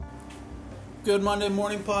Good Monday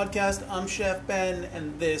morning podcast. I'm Chef Ben,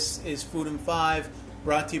 and this is Food in 5,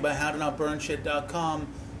 brought to you by HowToNotBurnShit.com,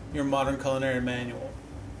 your modern culinary manual.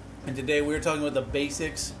 And today we're talking about the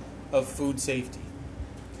basics of food safety.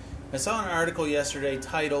 I saw an article yesterday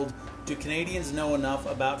titled, "Do Canadians Know Enough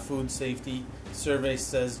About Food Safety?" Survey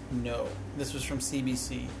says no. This was from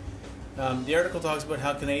CBC. The article talks about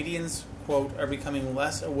how Canadians, quote, are becoming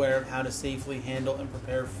less aware of how to safely handle and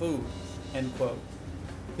prepare food, end quote.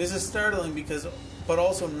 This is startling but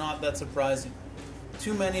also not that surprising.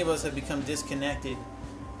 Too many of us have become disconnected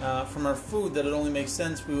from our food that it only makes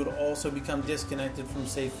sense we would also become disconnected from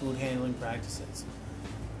safe food handling practices.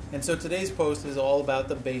 And so today's post is all about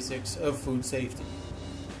the basics of food safety.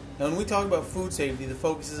 Now, when we talk about food safety, the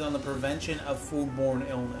focus is on the prevention of foodborne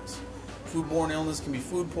illness. Foodborne illness can be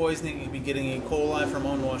food poisoning, it can be getting E. coli from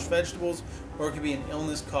unwashed vegetables, or it could be an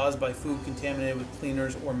illness caused by food contaminated with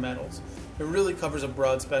cleaners or metals. It really covers a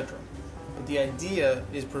broad spectrum, but the idea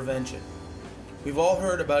is prevention. We've all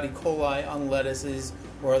heard about E. coli on lettuces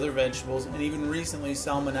or other vegetables, and even recently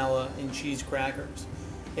salmonella in cheese crackers.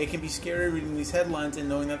 It can be scary reading these headlines and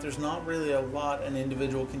knowing that there's not really a lot an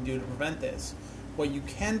individual can do to prevent this. What you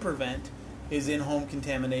can prevent is in-home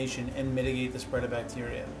contamination and mitigate the spread of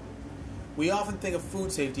bacteria. We often think of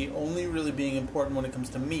food safety only really being important when it comes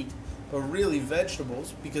to meat, but really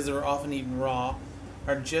vegetables, because they're often eaten raw,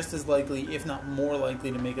 are just as likely, if not more likely,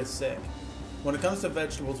 to make us sick. When it comes to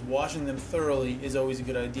vegetables, washing them thoroughly is always a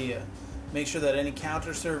good idea. Make sure that any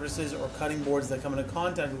counter surfaces or cutting boards that come into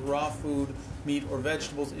contact with raw food, meat, or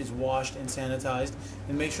vegetables is washed and sanitized,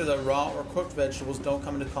 and make sure that raw or cooked vegetables don't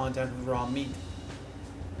come into contact with raw meat.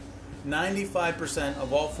 95%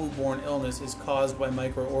 of all foodborne illness is caused by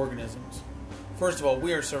microorganisms. First of all,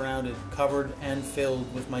 we are surrounded, covered, and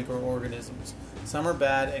filled with microorganisms. Some are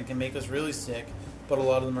bad and can make us really sick, but a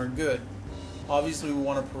lot of them are good. Obviously, we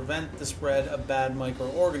want to prevent the spread of bad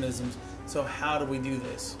microorganisms, so how do we do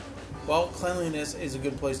this? Well, cleanliness is a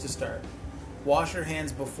good place to start. Wash your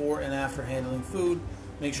hands before and after handling food.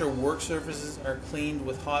 Make sure work surfaces are cleaned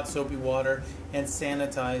with hot soapy water and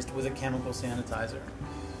sanitized with a chemical sanitizer.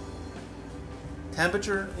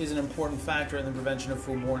 Temperature is an important factor in the prevention of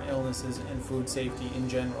foodborne illnesses and food safety in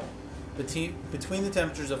general. Between the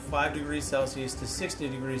temperatures of 5 degrees Celsius to 60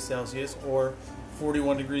 degrees Celsius, or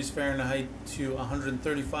 41 degrees Fahrenheit to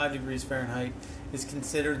 135 degrees Fahrenheit, is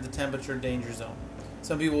considered the temperature danger zone.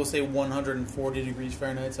 Some people will say 140 degrees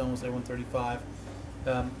Fahrenheit, some will say 135.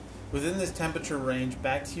 Within this temperature range,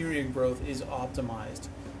 bacteria growth is optimized.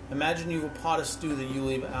 Imagine you have a pot of stew that you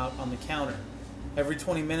leave out on the counter. Every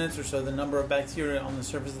 20 minutes or so, the number of bacteria on the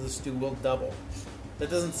surface of the stew will double. That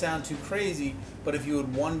doesn't sound too crazy, but if you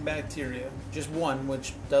had one bacteria, just one,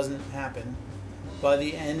 which doesn't happen, by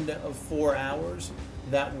the end of 4 hours,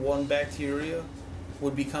 that one bacteria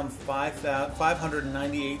would become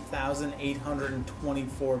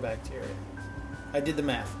 598,824 bacteria. I did the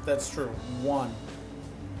math. That's true. 1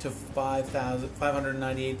 to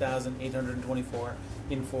 598,824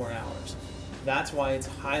 in 4 hours. That's why it's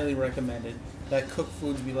highly recommended that cooked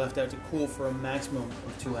foods be left out to cool for a maximum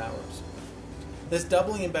of 2 hours. This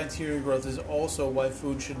doubling in bacteria growth is also why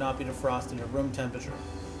food should not be defrosted at room temperature.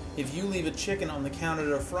 If you leave a chicken on the counter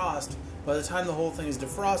to defrost, by the time the whole thing is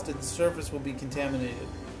defrosted, the surface will be contaminated.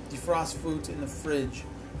 Defrost foods in the fridge.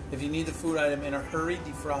 If you need the food item in a hurry,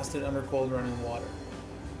 defrost it under cold running water.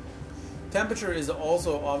 Temperature is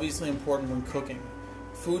also obviously important when cooking.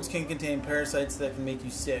 Foods can contain parasites that can make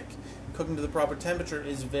you sick. Cooking to the proper temperature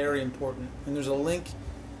is very important. And there's a link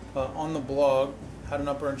on the blog,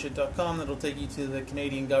 HowToNotBurnShit.com, that'll take you to the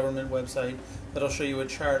Canadian government website that'll show you a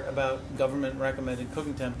chart about government recommended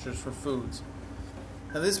cooking temperatures for foods.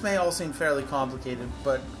 Now, this may all seem fairly complicated,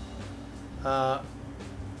 but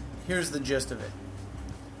here's the gist of it.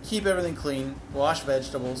 Keep everything clean, wash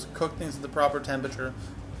vegetables, cook things at the proper temperature.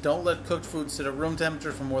 Don't let cooked foods sit at room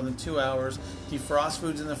temperature for more than 2 hours. Defrost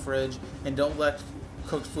foods in the fridge, and don't let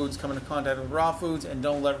cooked foods come into contact with raw foods, and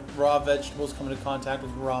don't let raw vegetables come into contact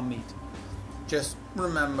with raw meat. Just a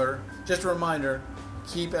reminder,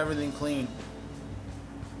 keep everything clean.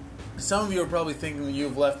 Some of you are probably thinking that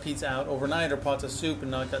you've left pizza out overnight or pots of soup and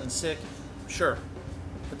not gotten sick. Sure,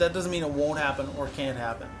 but that doesn't mean it won't happen or can't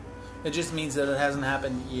happen. It just means that it hasn't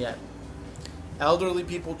happened yet. Elderly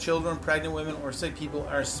people, children, pregnant women, or sick people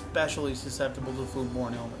are especially susceptible to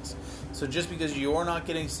foodborne illness. So just because you're not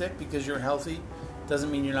getting sick because you're healthy doesn't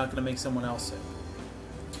mean you're not going to make someone else sick.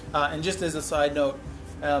 And just as a side note,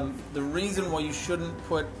 the reason why you shouldn't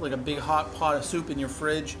put like a big hot pot of soup in your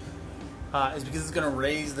fridge is because it's going to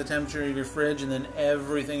raise the temperature of your fridge, and then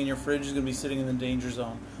everything in your fridge is going to be sitting in the danger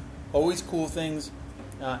zone. Always cool things.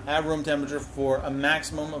 at room temperature for a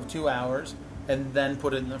maximum of 2 hours, and then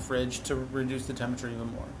put it in the fridge to reduce the temperature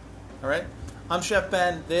even more. All right? I'm Chef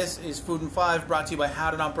Ben. This is Food in 5, brought to you by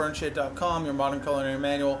howtonotburnshit.com, your modern culinary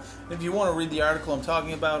manual. And if you want to read the article I'm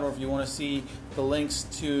talking about, or if you want to see the links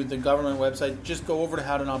to the government website, just go over to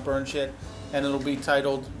How to Not Burn Shit, and it'll be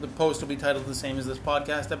titled, the post will be titled the same as this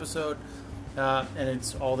podcast episode, and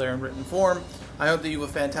it's all there in written form. I hope that you have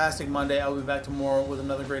a fantastic Monday. I'll be back tomorrow with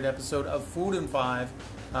another great episode of Food in 5,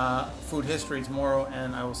 food history tomorrow,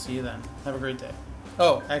 and I will see you then. Have a great day.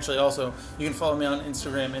 Oh, actually, also, you can follow me on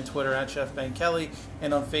Instagram and Twitter at Chef Ben Kelly,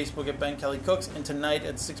 and on Facebook at Ben Kelly Cooks. And tonight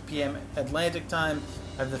at 6 p.m. Atlantic time,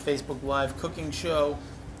 I have the Facebook Live cooking show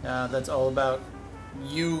that's all about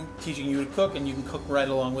you, teaching you to cook, and you can cook right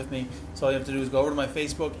along with me. So all you have to do is go over to my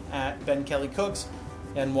Facebook at Ben Kelly Cooks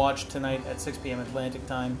and watch tonight at 6 p.m. Atlantic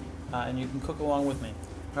time, and you can cook along with me.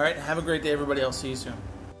 All right, have a great day, everybody. I'll see you soon.